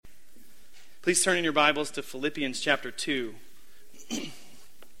Please turn in your Bibles to Philippians chapter 2. For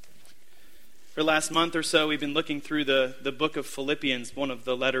the last month or so, we've been looking through the book of Philippians, one of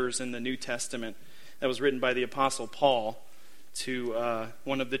the letters in the New Testament that was written by the Apostle Paul to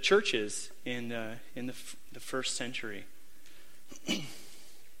one of the churches in the first century.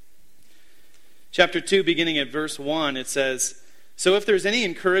 Chapter 2, beginning at verse 1, it says, "So if there's any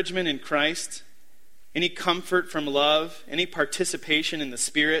encouragement in Christ, any comfort from love, any participation in the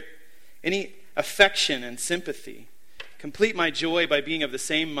Spirit, any affection and sympathy, complete my joy by being of the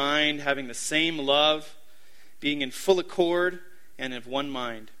same mind, having the same love, being in full accord and of one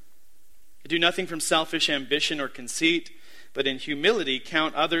mind. Do nothing from selfish ambition or conceit, but in humility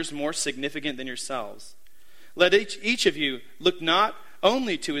count others more significant than yourselves. Let each of you look not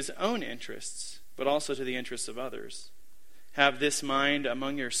only to his own interests, but also to the interests of others. Have this mind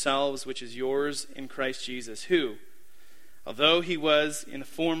among yourselves, which is yours in Christ Jesus, who, although he was in the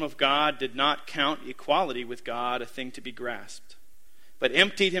form of God, did not count equality with God a thing to be grasped, but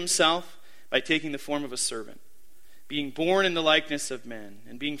emptied himself by taking the form of a servant. Being born in the likeness of men,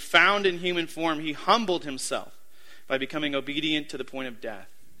 and being found in human form, he humbled himself by becoming obedient to the point of death,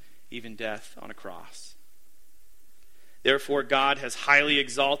 even death on a cross. Therefore God has highly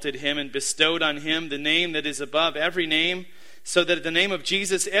exalted him and bestowed on him the name that is above every name, so that at the name of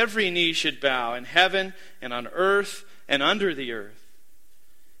Jesus every knee should bow in heaven and on earth and under the earth,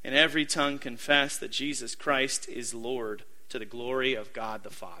 and every tongue confess that Jesus Christ is Lord, to the glory of God the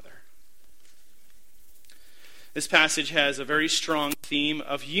Father." This passage has a very strong theme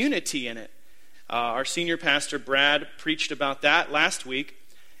of unity in it. Our senior pastor, Brad, preached about that last week.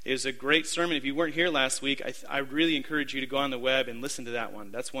 It was a great sermon. If you weren't here last week, I really encourage you to go on the web and listen to that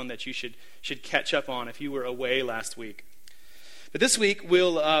one. That's one that you should catch up on if you were away last week. But this week,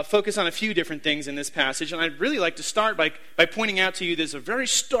 we'll focus on a few different things in this passage, and I'd really like to start by pointing out to you there's a very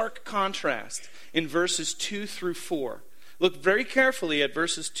stark contrast in verses 2 through 4. Look very carefully at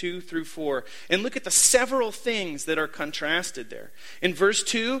verses 2 through 4, and look at the several things that are contrasted there. In verse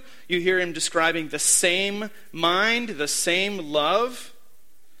 2, you hear him describing the same mind, the same love,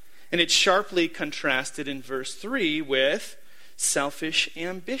 and it's sharply contrasted in verse 3 with selfish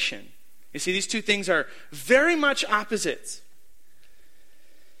ambition. You see, these two things are very much opposites.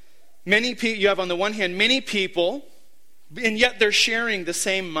 You have on the one hand many people, and yet they're sharing the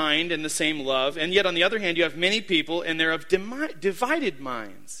same mind and the same love. And yet on the other hand, you have many people, and they're of divided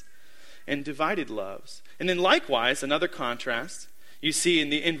minds and divided loves. And then likewise, another contrast, you see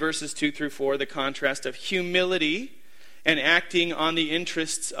in verses 2 through 4, the contrast of humility and acting on the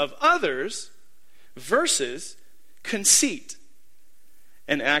interests of others versus conceit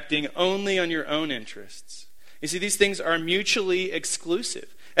and acting only on your own interests. You see, these things are mutually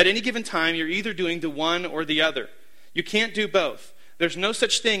exclusive. At any given time, you're either doing the one or the other. You can't do both. There's no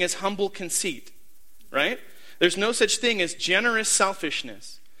such thing as humble conceit, right? There's no such thing as generous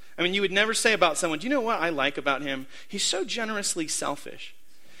selfishness. I mean, you would never say about someone, "Do you know what I like about him? He's so generously selfish."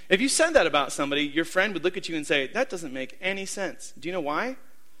 If you said that about somebody, your friend would look at you and say, "That doesn't make any sense." Do you know why?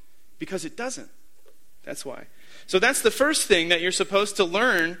 Because it doesn't. That's why. So that's the first thing that you're supposed to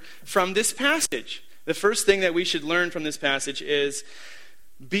learn from this passage. The first thing that we should learn from this passage is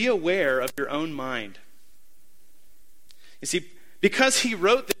be aware of your own mind. You see, because he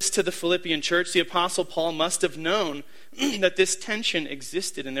wrote this to the Philippian church, the Apostle Paul must have known that this tension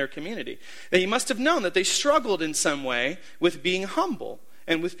existed in their community. That he must have known that they struggled in some way with being humble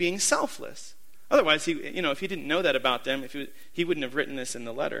and with being selfless. Otherwise, if he didn't know that about them, he wouldn't have written this in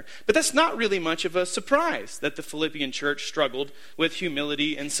the letter. But that's not really much of a surprise that the Philippian church struggled with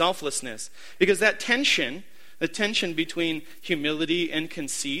humility and selflessness. Because that tension, the tension between humility and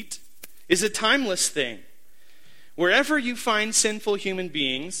conceit, is a timeless thing. Wherever you find sinful human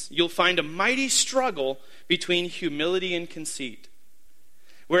beings, you'll find a mighty struggle between humility and conceit.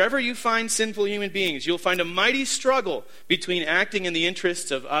 Wherever you find sinful human beings, you'll find a mighty struggle between acting in the interests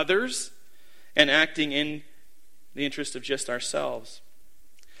of others and acting in the interest of just ourselves.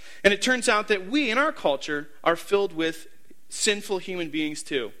 And it turns out that we in our culture are filled with sinful human beings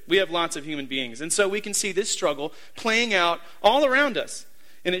too. We have lots of human beings. And so we can see this struggle playing out all around us.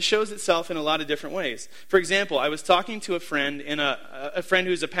 And it shows itself in a lot of different ways. For example, I was talking to a friend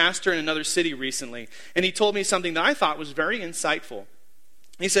who's a pastor in another city recently. And he told me something that I thought was very insightful.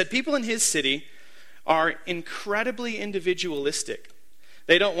 He said people in his city are incredibly individualistic.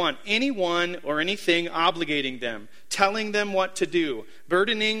 They don't want anyone or anything obligating them, telling them what to do,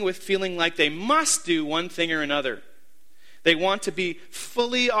 burdening with feeling like they must do one thing or another. They want to be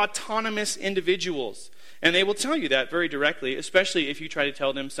fully autonomous individuals. And they will tell you that very directly, especially if you try to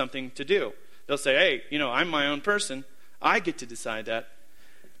tell them something to do. They'll say, "Hey, I'm my own person. I get to decide that."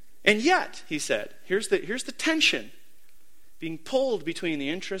 And yet, he said, here's the tension. Being pulled between the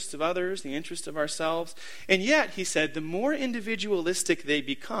interests of others, the interests of ourselves. And yet, he said, the more individualistic they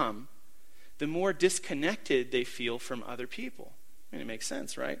become, the more disconnected they feel from other people. I mean, it makes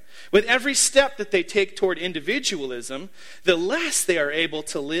sense, right? With every step that they take toward individualism, the less they are able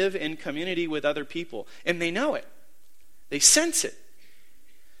to live in community with other people. And they know it. They sense it.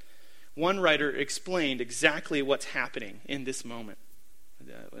 One writer explained exactly what's happening in this moment.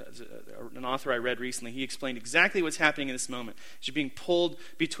 An author I read recently, he explained exactly what's happening in this moment. You're being pulled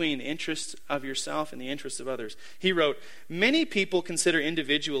between the interests of yourself and the interests of others. He wrote, "Many people consider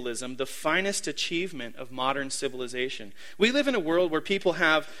individualism the finest achievement of modern civilization. We live in a world where people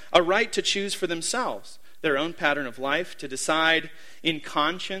have a right to choose for themselves their own pattern of life, to decide in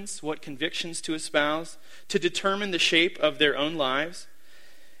conscience what convictions to espouse, to determine the shape of their own lives,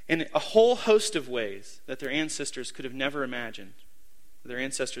 in a whole host of ways that their ancestors could have never imagined. Their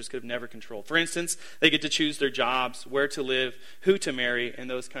ancestors could have never controlled. For instance, they get to choose their jobs, where to live, who to marry, and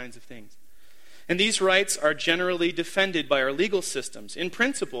those kinds of things. And these rights are generally defended by our legal systems. In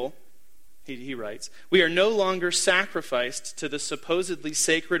principle," he writes, "we are no longer sacrificed to the supposedly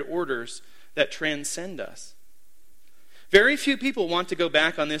sacred orders that transcend us." Very few people want to go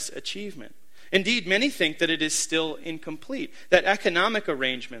back on this achievement. Indeed, many think that it is still incomplete, that economic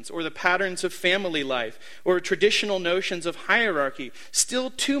arrangements or the patterns of family life or traditional notions of hierarchy still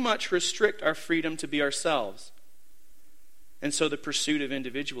too much restrict our freedom to be ourselves. And so the pursuit of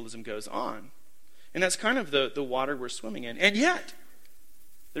individualism goes on. And that's kind of the water we're swimming in. And yet,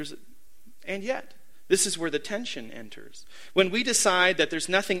 this is where the tension enters. When we decide that there's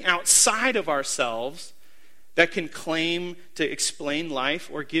nothing outside of ourselves that can claim to explain life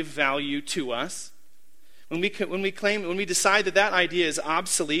or give value to us, when we decide that idea is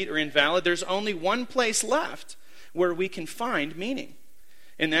obsolete or invalid, there's only one place left where we can find meaning,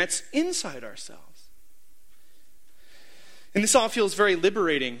 and that's inside ourselves. And this all feels very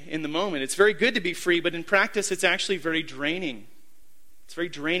liberating in the moment. It's very good to be free, but in practice it's actually very draining. It's very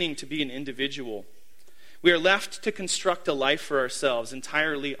draining to be an individual. We are left to construct a life for ourselves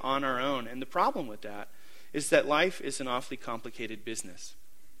entirely on our own, and the problem with that is that life is an awfully complicated business.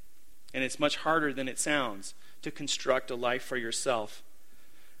 And it's much harder than it sounds to construct a life for yourself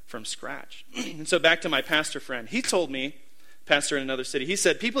from scratch. And so back to my pastor friend. He told me, pastor in another city, he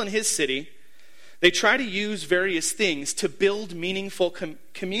said people in his city, they try to use various things to build meaningful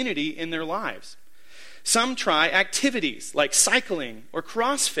community in their lives. Some try activities like cycling or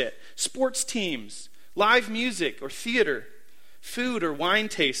CrossFit, sports teams, live music or theater, food or wine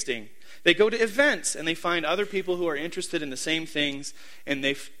tasting. They go to events and they find other people who are interested in the same things, and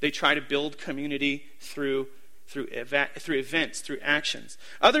they try to build community through events, through actions.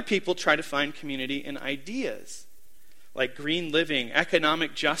 Other people try to find community in ideas, like green living,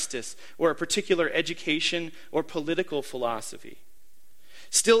 economic justice, or a particular education or political philosophy.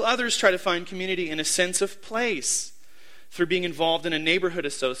 Still others try to find community in a sense of place, through being involved in a neighborhood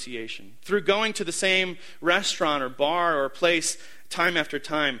association, through going to the same restaurant or bar or place time after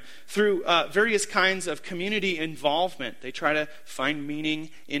time, through various kinds of community involvement. They try to find meaning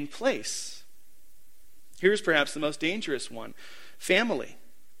in place. Here's perhaps the most dangerous one: family.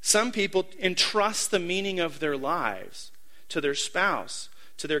 Some people entrust the meaning of their lives to their spouse,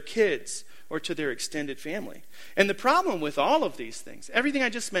 to their kids, or to their extended family. And the problem with all of these things, everything I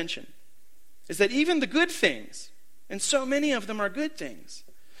just mentioned, is that even the good things, and so many of them are good things,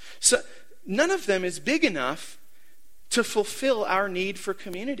 so none of them is big enough to fulfill our need for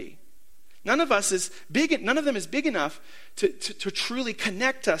community. None of them is big enough to truly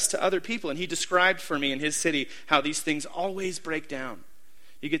connect us to other people. And he described for me in his city how these things always break down.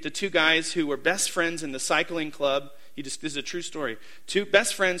 You get the two guys who were best friends in the cycling club. This is a true story. Two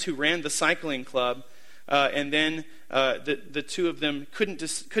best friends who ran the cycling club, and then the two of them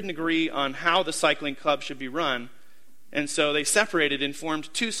couldn't agree on how the cycling club should be run, and so they separated and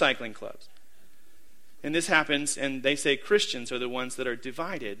formed two cycling clubs. And this happens, and they say Christians are the ones that are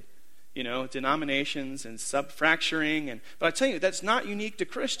divided, denominations and fracturing. But I tell you, that's not unique to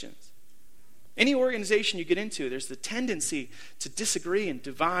Christians. Any organization you get into, there's the tendency to disagree and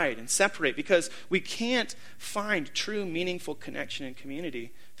divide and separate, because we can't find true meaningful connection and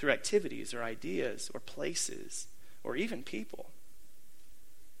community through activities or ideas or places or even people.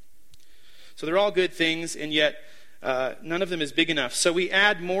 So they're all good things, and yet none of them is big enough. So we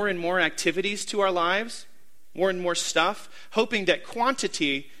add more and more activities to our lives, more and more stuff, hoping that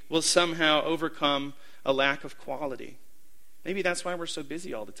quantity will somehow overcome a lack of quality. Maybe that's why we're so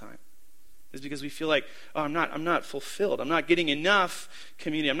busy all the time. Is because we feel like, I'm not fulfilled. I'm not getting enough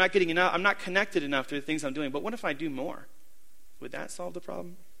community. I'm not connected enough to the things I'm doing. But what if I do more? Would that solve the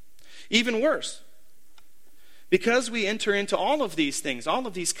problem? Even worse, because we enter into all of these things, all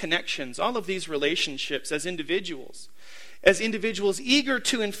of these connections, all of these relationships as individuals eager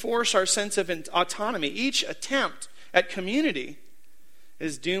to enforce our sense of autonomy, each attempt at community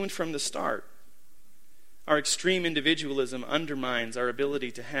is doomed from the start. Our extreme individualism undermines our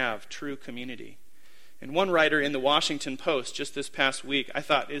ability to have true community. And one writer in the Washington Post just this past week, I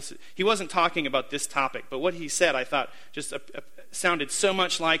thought, he wasn't talking about this topic, but what he said, I thought, just sounded so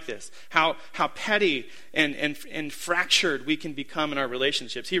much like this. How petty and fractured we can become in our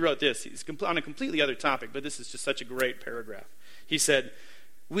relationships. He wrote this. He's on a completely other topic, but this is just such a great paragraph. He said,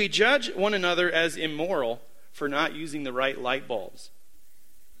 "We judge one another as immoral for not using the right light bulbs,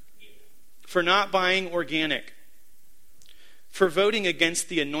 for not buying organic, for voting against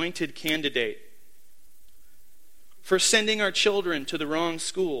the anointed candidate, for sending our children to the wrong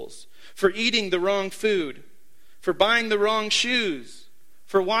schools, for eating the wrong food, for buying the wrong shoes,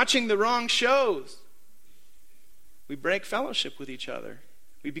 for watching the wrong shows. We break fellowship with each other.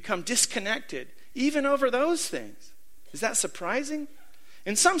 We become disconnected, even over those things." Is that surprising?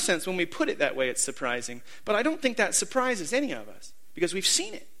 In some sense, when we put it that way, it's surprising. But I don't think that surprises any of us, because we've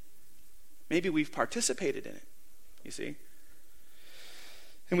seen it. Maybe we've participated in it, you see.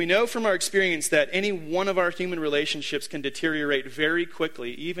 And we know from our experience that any one of our human relationships can deteriorate very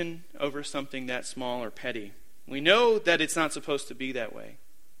quickly, even over something that small or petty. We know that it's not supposed to be that way.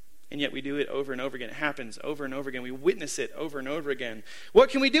 And yet we do it over and over again. It happens over and over again. We witness it over and over again. What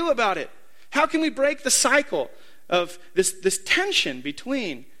can we do about it? How can we break the cycle of this tension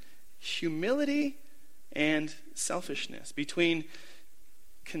between humility and selfishness, between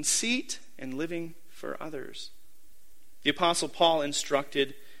conceit and living for others? The Apostle Paul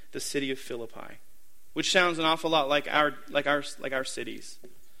instructed the city of Philippi, which sounds an awful lot like our cities.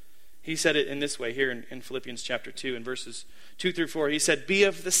 He said it in this way here in Philippians chapter 2 in verses 2 through 4. He said, "Be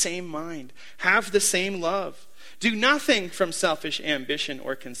of the same mind, have the same love. Do nothing from selfish ambition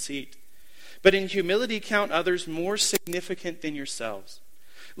or conceit, but in humility count others more significant than yourselves.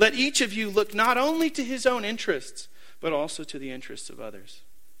 Let each of you look not only to his own interests, but also to the interests of others."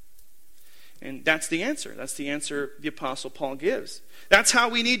 And that's the answer. That's the answer the Apostle Paul gives. That's how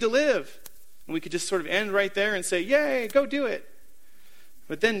we need to live. And we could just sort of end right there and say, yay, go do it.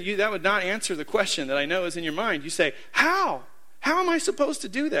 But then that would not answer the question that I know is in your mind. You say, how? How am I supposed to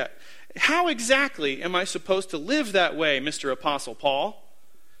do that? How exactly am I supposed to live that way, Mr. Apostle Paul?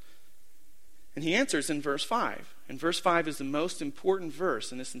 And he answers in verse 5. And verse 5 is the most important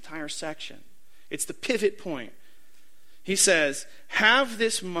verse in this entire section. It's the pivot point. He says, "Have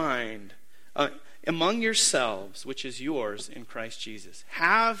this mind among yourselves, which is yours in Christ Jesus."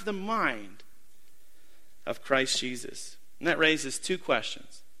 Have the mind of Christ Jesus. And that raises two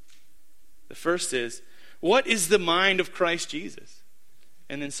questions. The first is, what is the mind of Christ Jesus?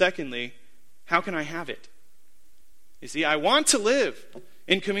 And then secondly, how can I have it? You see, I want to live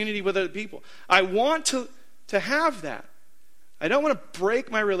in community with other people. I want to have that. I don't want to break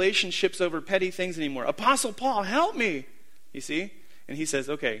my relationships over petty things anymore. Apostle Paul, help me. You see? And he says,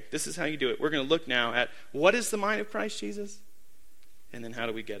 okay, this is how you do it. We're going to look now at what is the mind of Christ Jesus? And then how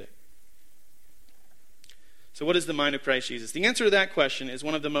do we get it? So what is the mind of Christ Jesus? The answer to that question is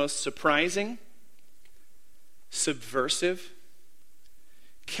one of the most surprising, subversive,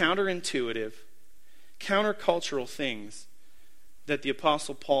 counterintuitive, countercultural things that the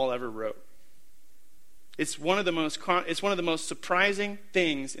Apostle Paul ever wrote. It's one of the most surprising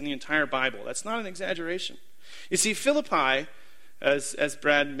things in the entire Bible. That's not an exaggeration. You see, Philippi, as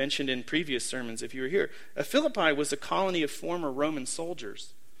Brad mentioned in previous sermons, if you were here, Philippi was a colony of former Roman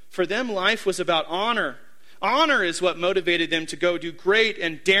soldiers. For them, life was about honor. Honor is what motivated them to go do great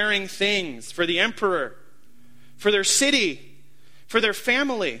and daring things for the emperor, for their city, for their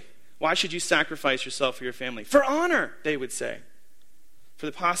family. Why should you sacrifice yourself for your family? For honor, they would say. For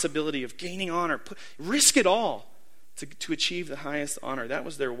the possibility of gaining honor. Risk it all to achieve the highest honor. That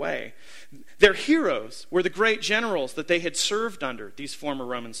was their way. Their heroes were the great generals that they had served under, these former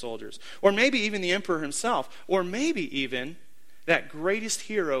Roman soldiers. Or maybe even the emperor himself. Or maybe even that greatest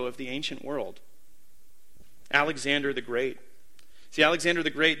hero of the ancient world, Alexander the Great. See, Alexander the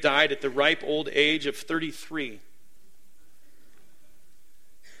Great died at the ripe old age of 33.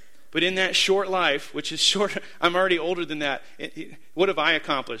 But in that short life, which is short, I'm already older than that. What have I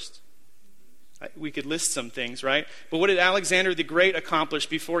accomplished? We could list some things, right? But what did Alexander the Great accomplish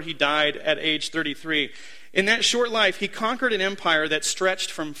before he died at age 33? In that short life, he conquered an empire that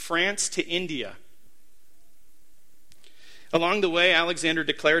stretched from France to India. Along the way, Alexander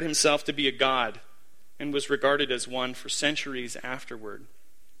declared himself to be a god and was regarded as one for centuries afterward.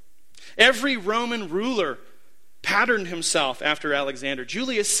 Every Roman ruler patterned himself after Alexander.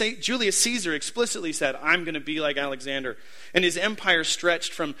 Julius Caesar explicitly said, I'm going to be like Alexander. And his empire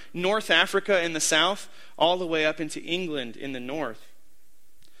stretched from North Africa in the south all the way up into England in the north.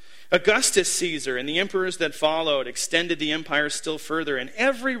 Augustus Caesar and the emperors that followed extended the empire still further, and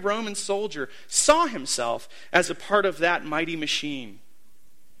every Roman soldier saw himself as a part of that mighty machine,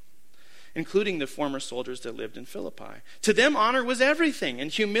 including the former soldiers that lived in Philippi. To them, honor was everything,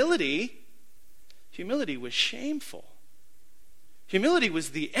 and humility was shameful. Humility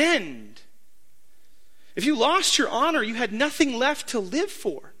was the end. If you lost your honor, you had nothing left to live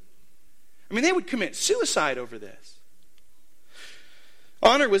for. I mean, they would commit suicide over this.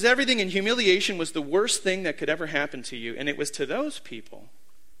 Honor was everything, and humiliation was the worst thing that could ever happen to you. And it was to those people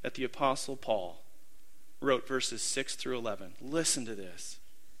that the Apostle Paul wrote verses 6 through 11. Listen to this.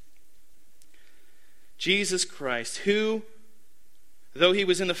 Jesus Christ, who, though he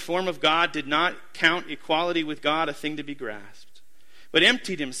was in the form of God, did not count equality with God a thing to be grasped, but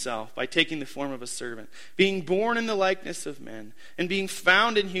emptied himself by taking the form of a servant. Being born in the likeness of men, and being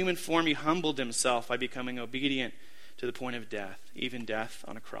found in human form, he humbled himself by becoming obedient to the point of death, even death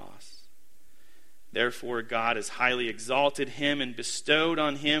on a cross. Therefore, God has highly exalted him and bestowed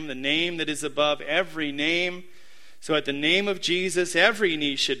on him the name that is above every name. So at the name of Jesus, every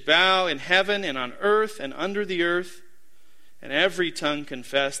knee should bow in heaven and on earth and under the earth, and every tongue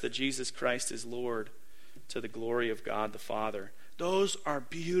confess that Jesus Christ is Lord, to the glory of God the Father. Those are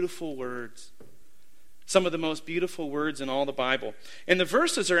beautiful words. Some of the most beautiful words in all the Bible. And the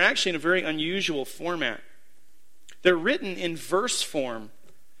verses are actually in a very unusual format. They're written in verse form.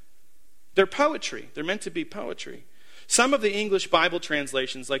 They're poetry. They're meant to be poetry. Some of the English Bible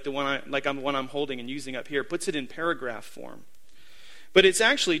translations, like the one I'm holding and using up here, puts it in paragraph form. But it's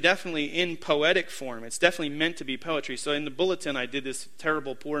actually definitely in poetic form. It's definitely meant to be poetry. So in the bulletin, I did this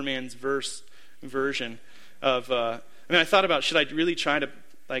terrible poor man's verse version of. I thought about, should I really try to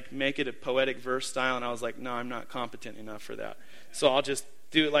make it a poetic verse style? And I was like, no, I'm not competent enough for that. So I'll just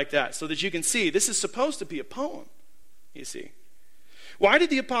do it like that, so that you can see this is supposed to be a poem. You see, why did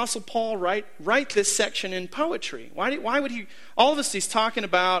the Apostle Paul write this section in poetry? Why would he? All of this, he's talking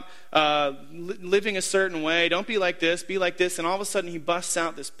about living a certain way. Don't be like this, be like this. And all of a sudden he busts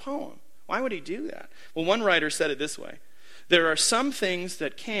out this poem. Why would he do that? Well, one writer said it this way. There are some things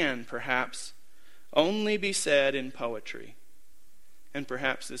that can, perhaps, only be said in poetry. And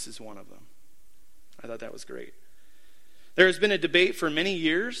perhaps this is one of them. I thought that was great. There has been a debate for many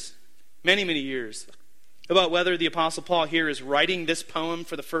years, many years, about whether the Apostle Paul here is writing this poem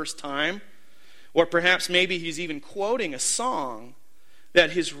for the first time, or perhaps maybe he's even quoting a song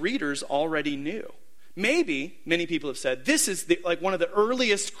that his readers already knew. Maybe, many people have said, this is one of the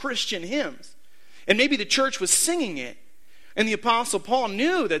earliest Christian hymns. And maybe the church was singing it, and the Apostle Paul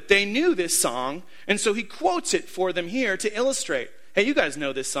knew that they knew this song, and so he quotes it for them here to illustrate. Hey, you guys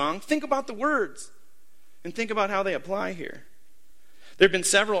know this song. Think about the words, and think about how they apply here. There have been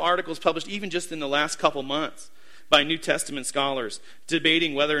several articles published even just in the last couple months by New Testament scholars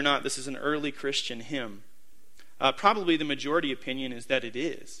debating whether or not this is an early Christian hymn. Probably the majority opinion is that it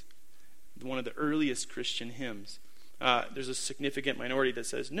is one of the earliest Christian hymns. There's a significant minority that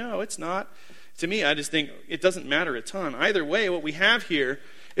says, no, it's not. To me, I just think it doesn't matter a ton. Either way, what we have here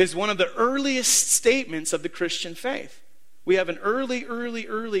is one of the earliest statements of the Christian faith. We have an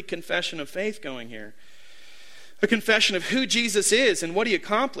early confession of faith going here. A confession of who Jesus is and what he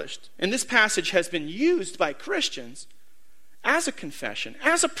accomplished. And this passage has been used by Christians as a confession,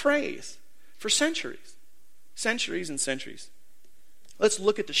 as a praise, for centuries. Centuries and centuries. Let's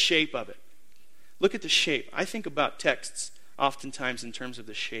look at the shape of it. Look at the shape. I think about texts oftentimes in terms of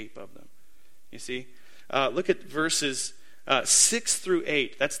the shape of them. You see? Look at verses 6 through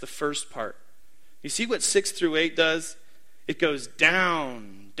 8. That's the first part. You see what 6 through 8 does? It goes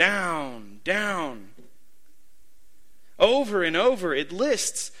down, down, down. Over and over, it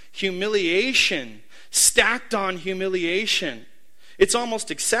lists humiliation, stacked on humiliation. It's almost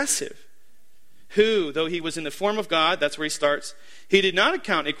excessive. Who, though he was in the form of God, that's where he starts, he did not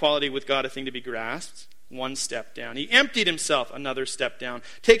account equality with God a thing to be grasped. One step down. He emptied himself, another step down.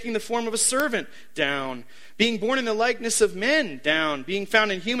 Taking the form of a servant, down. Being born in the likeness of men, down. Being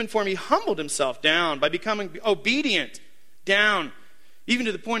found in human form, he humbled himself, down. By becoming obedient, down. Even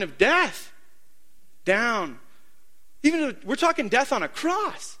to the point of death, down. We're talking death on a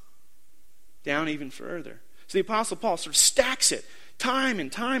cross. Down even further. So the Apostle Paul sort of stacks it time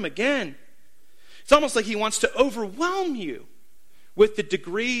and time again. It's almost like he wants to overwhelm you with the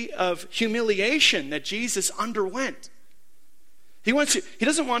degree of humiliation that Jesus underwent. He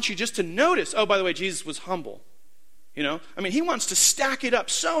doesn't want you just to notice, oh, by the way, Jesus was humble. He wants to stack it up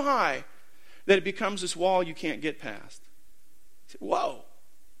so high that it becomes this wall you can't get past. Whoa.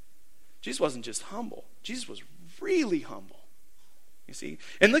 Jesus wasn't just humble. Jesus was really humble. You see?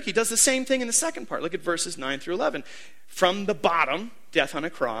 And look, he does the same thing in the second part. Look at verses 9 through 11. From the bottom, death on a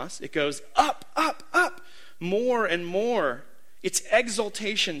cross, it goes up, up, up, more and more. It's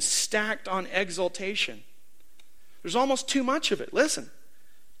exaltation stacked on exaltation. There's almost too much of it. Listen.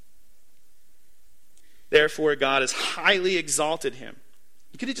 Therefore, God has highly exalted him.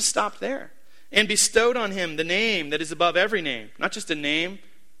 You could have just stopped there. And bestowed on him the name that is above every name. Not just a name.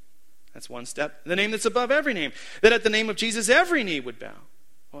 That's one step. The name that's above every name. That at the name of Jesus, every knee would bow.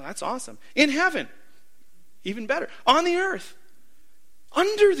 Well, that's awesome. In heaven. Even better. On the earth.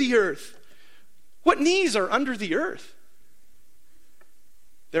 Under the earth. What knees are under the earth?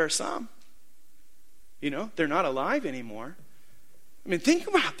 There are some. They're not alive anymore. I mean, think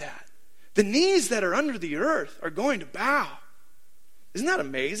about that. The knees that are under the earth are going to bow. Isn't that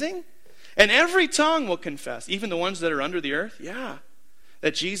amazing? And every tongue will confess, even the ones that are under the earth,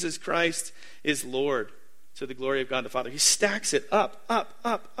 that Jesus Christ is Lord, to the glory of God the Father. He stacks it up, up,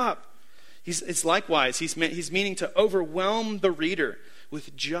 up, up. It's likewise, he's meaning to overwhelm the reader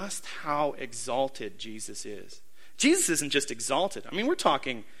with just how exalted Jesus is. Jesus isn't just exalted. I mean, we're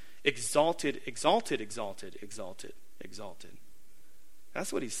talking exalted, exalted, exalted, exalted, exalted.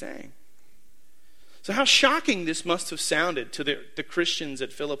 That's what he's saying. So how shocking this must have sounded to the Christians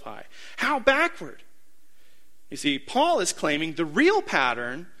at Philippi. How backward. You see, Paul is claiming the real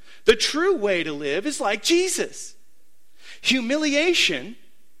pattern, the true way to live is like Jesus. Humiliation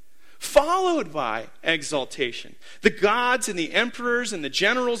followed by exaltation. The gods and the emperors and the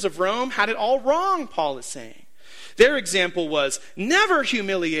generals of Rome had it all wrong, Paul is saying. Their example was never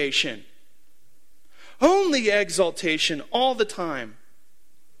humiliation, only exaltation all the time.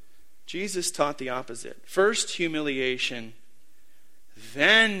 Jesus taught the opposite. First humiliation,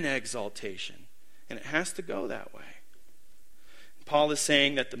 then exaltation. And it has to go that way. Paul is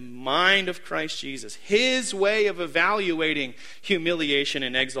saying that the mind of Christ Jesus, his way of evaluating humiliation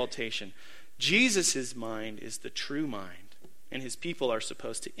and exaltation, Jesus' mind is the true mind. And his people are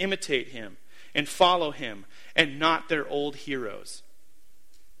supposed to imitate him and follow him and not their old heroes.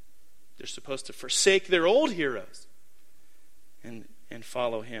 They're supposed to forsake their old heroes and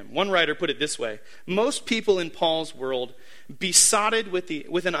follow him. One writer put it this way: most people in Paul's world, besotted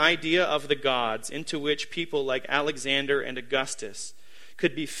with an idea of the gods into which people like Alexander and Augustus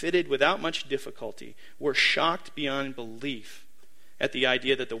could be fitted without much difficulty, were shocked beyond belief at the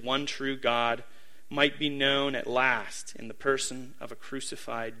idea that the one true God might be known at last in the person of a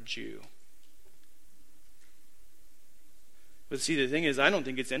crucified Jew. But see, the thing is, I don't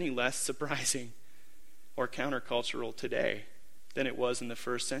think it's any less surprising or countercultural today than it was in the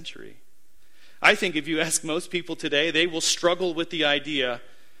first century. I think if you ask most people today, they will struggle with the idea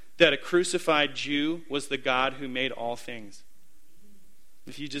that a crucified Jew was the God who made all things.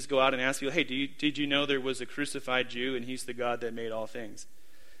 If you just go out and ask people, hey, did you know there was a crucified Jew and he's the God that made all things?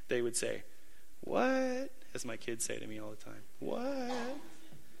 They would say, what? As my kids say to me all the time, what?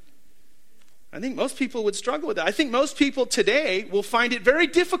 I think most people would struggle with that. I think most people today will find it very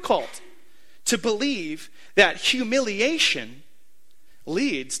difficult to believe that humiliation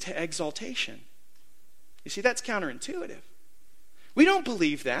leads to exaltation. You see, that's counterintuitive. We don't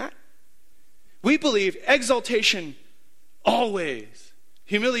believe that. We believe exaltation always,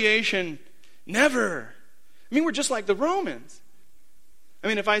 humiliation never. I mean, we're just like the Romans. I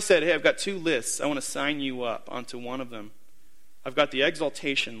mean, if I said, hey, I've got two lists, I want to sign you up onto one of them. I've got the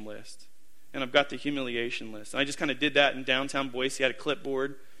exaltation list, and I've got the humiliation list. And I just kind of did that in downtown Boise, had a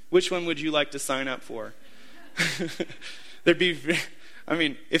clipboard. Which one would you like to sign up for?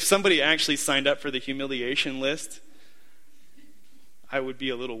 If somebody actually signed up for the humiliation list, I would be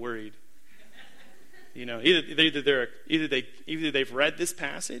a little worried. Either they've read this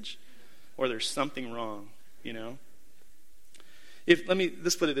passage, or there's something wrong.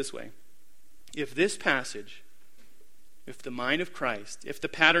 Let's put it this way: if this passage, if the mind of Christ, if the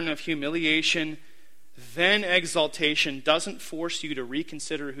pattern of humiliation, then exaltation doesn't force you to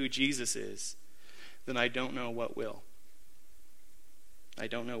reconsider who Jesus is, then I don't know what will. I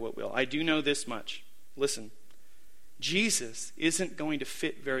don't know what will. I do know this much. Listen, Jesus isn't going to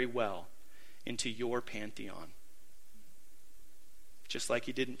fit very well into your pantheon. Just like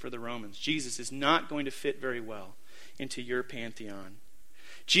he didn't for the Romans. Jesus is not going to fit very well into your pantheon.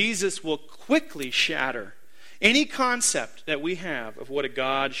 Jesus will quickly shatter any concept that we have of what a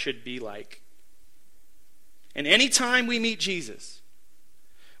God should be like. And any time we meet Jesus,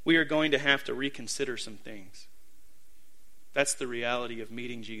 we are going to have to reconsider some things. That's the reality of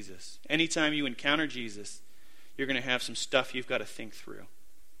meeting Jesus. Anytime you encounter Jesus, you're going to have some stuff you've got to think through.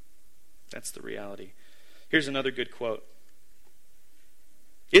 That's the reality. Here's another good quote.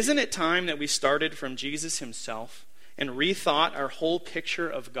 Isn't it time that we started from Jesus himself and rethought our whole picture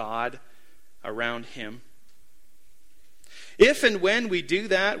of God around him? If and when we do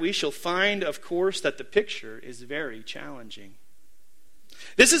that, we shall find, of course, that the picture is very challenging.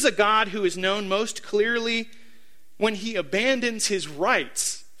 This is a God who is known most clearly when he abandons his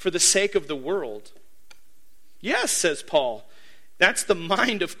rights for the sake of the world. Yes, says Paul, that's the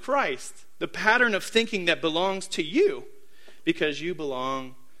mind of Christ, the pattern of thinking that belongs to you because you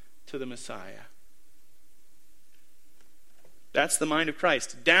belong to the Messiah. That's the mind of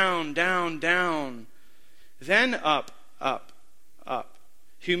Christ. Down, down, down. Then up, up, up.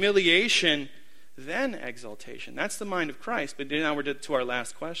 Humiliation, then exaltation. That's the mind of Christ. But now we're to our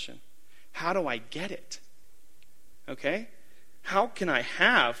last question. How do I get it? Okay? How can I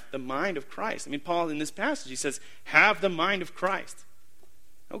have the mind of Christ? I mean, Paul in this passage, he says, have the mind of Christ.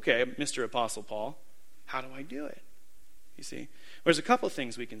 Okay, Mr. Apostle Paul, how do I do it? You see? There's a couple of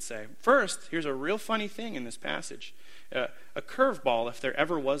things we can say. First, here's a real funny thing in this passage. A curveball, if there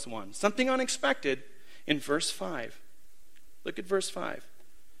ever was one. Something unexpected in verse 5. Look at verse 5.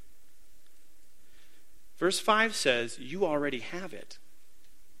 Verse 5 says, you already have it.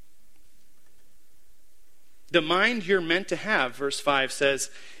 The mind you're meant to have, verse 5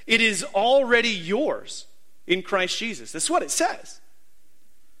 says, it is already yours in Christ Jesus. That's what it says.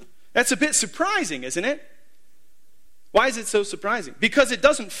 That's a bit surprising, isn't it? Why is it so surprising? Because it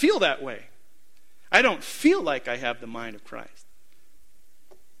doesn't feel that way. I don't feel like I have the mind of Christ.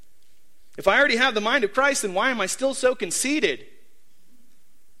 If I already have the mind of Christ, then why am I still so conceited?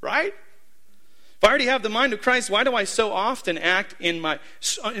 Right? If I already have the mind of Christ, why do I so often act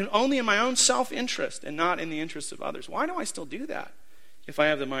only in my own self-interest and not in the interests of others? Why do I still do that if I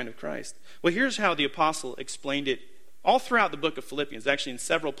have the mind of Christ? Well, here's how the apostle explained it all throughout the book of Philippians, actually in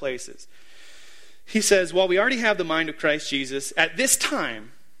several places. He says, while we already have the mind of Christ Jesus, at this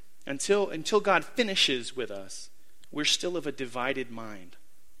time, until God finishes with us, we're still of a divided mind.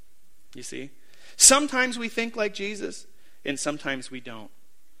 You see? Sometimes we think like Jesus, and sometimes we don't.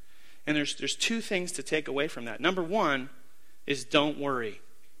 And there's two things to take away from that. Number one is don't worry.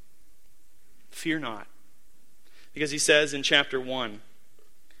 Fear not. Because he says in chapter 1,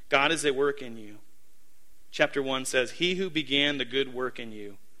 God is at work in you. Chapter 1 says, he who began the good work in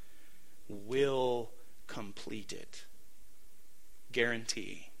you will complete it.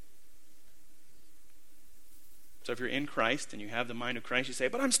 Guarantee. So if you're in Christ and you have the mind of Christ, you say,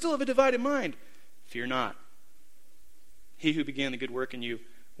 but I'm still of a divided mind. Fear not. He who began the good work in you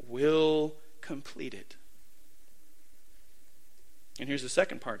will complete it. And here's the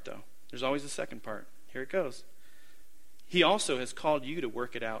second part, though. There's always a second part. Here it goes. He also has called you to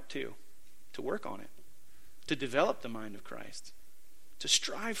work it out, too. To work on it. To develop the mind of Christ. To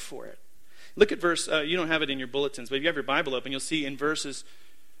strive for it. Look at verse, you don't have it in your bulletins, but if you have your Bible open, you'll see in verses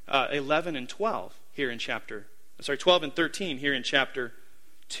 11 and 12 here in 12 and 13 here in chapter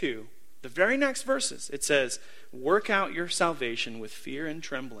 2. The very next verses, it says, work out your salvation with fear and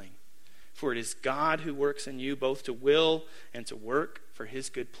trembling, for it is God who works in you both to will and to work for his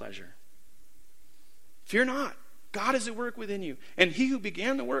good pleasure. Fear not. God is at work within you, and he who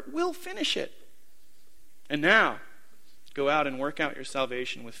began the work will finish it. And now, go out and work out your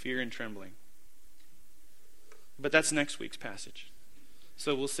salvation with fear and trembling. But that's next week's passage.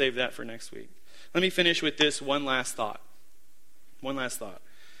 So we'll save that for next week. Let me finish with this one last thought. One last thought.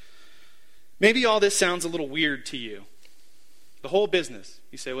 Maybe all this sounds a little weird to you. The whole business.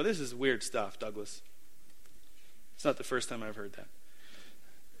 You say, well, this is weird stuff, Douglas. It's not the first time I've heard that.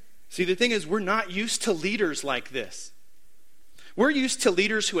 See, the thing is, we're not used to leaders like this. We're used to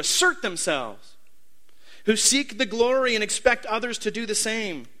leaders who assert themselves, who seek the glory and expect others to do the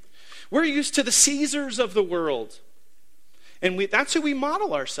same. We're used to the Caesars of the world. And that's who we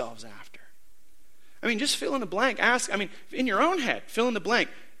model ourselves after. I mean, just fill in the blank. In your own head, fill in the blank.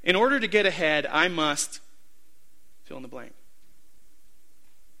 In order to get ahead, I must fill in the blank.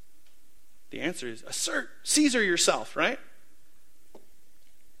 The answer is assert, Caesar yourself, right?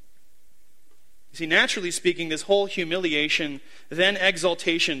 You see, naturally speaking, this whole humiliation, then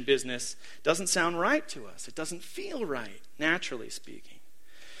exaltation business doesn't sound right to us. It doesn't feel right, naturally speaking.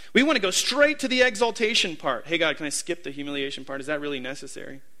 We want to go straight to the exaltation part. Hey, God, can I skip the humiliation part? Is that really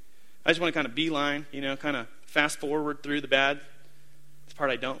necessary? I just want to kind of beeline, kind of fast forward through the bad. The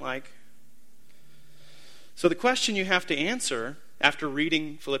part I don't like. So the question you have to answer after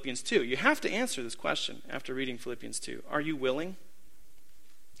reading Philippians 2, you have to answer this question after reading Philippians 2. Are you willing?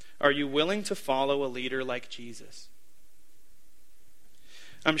 Are you willing to follow a leader like Jesus?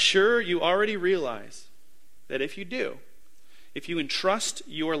 I'm sure you already realize that if you do, if you entrust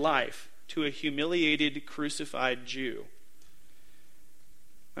your life to a humiliated, crucified Jew,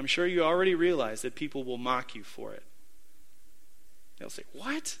 I'm sure you already realize that people will mock you for it. They'll say,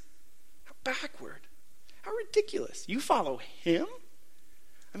 what? How backward. How ridiculous. You follow him?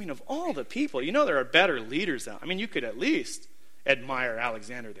 I mean, of all the people, there are better leaders out. I mean, you could at least admire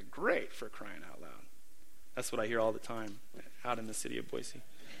Alexander the Great, for crying out loud. That's what I hear all the time out in the city of Boise.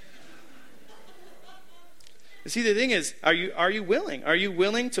 You see, the thing is, are you willing? Are you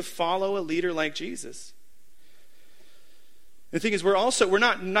willing to follow a leader like Jesus? The thing is, we're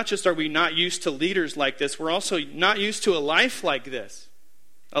not just are we not used to leaders like this, we're also not used to a life like this.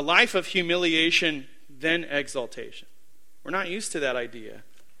 A life of humiliation, then exaltation. We're not used to that idea.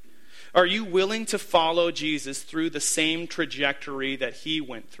 Are you willing to follow Jesus through the same trajectory that he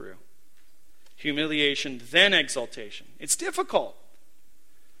went through? Humiliation, then exaltation. It's difficult.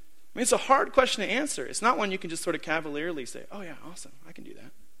 I mean, it's a hard question to answer. It's not one you can just sort of cavalierly say, oh yeah, awesome, I can do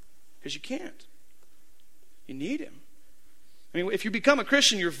that. Because you can't. You need him. I mean, if you become a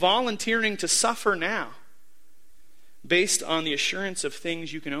Christian, you're volunteering to suffer now based on the assurance of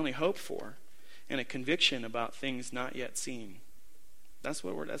things you can only hope for and a conviction about things not yet seen.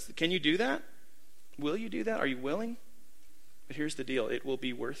 Can you do that? Will you do that? Are you willing? But here's the deal. It will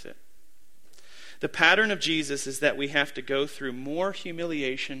be worth it. The pattern of Jesus is that we have to go through more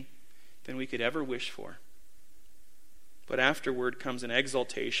humiliation than we could ever wish for. But afterward comes an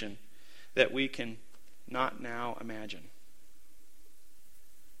exaltation that we can not now imagine.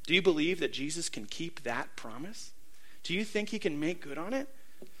 Do you believe that Jesus can keep that promise? Do you think he can make good on it?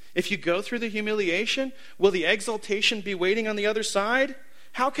 If you go through the humiliation, will the exaltation be waiting on the other side?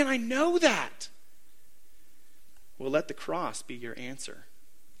 How can I know that? Well, let the cross be your answer.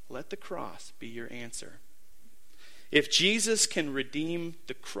 Let the cross be your answer. If Jesus can redeem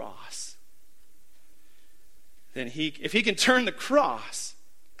the cross, then if he can turn the cross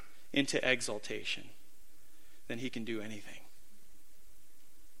into exaltation, then he can do anything.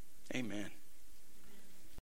 Amen.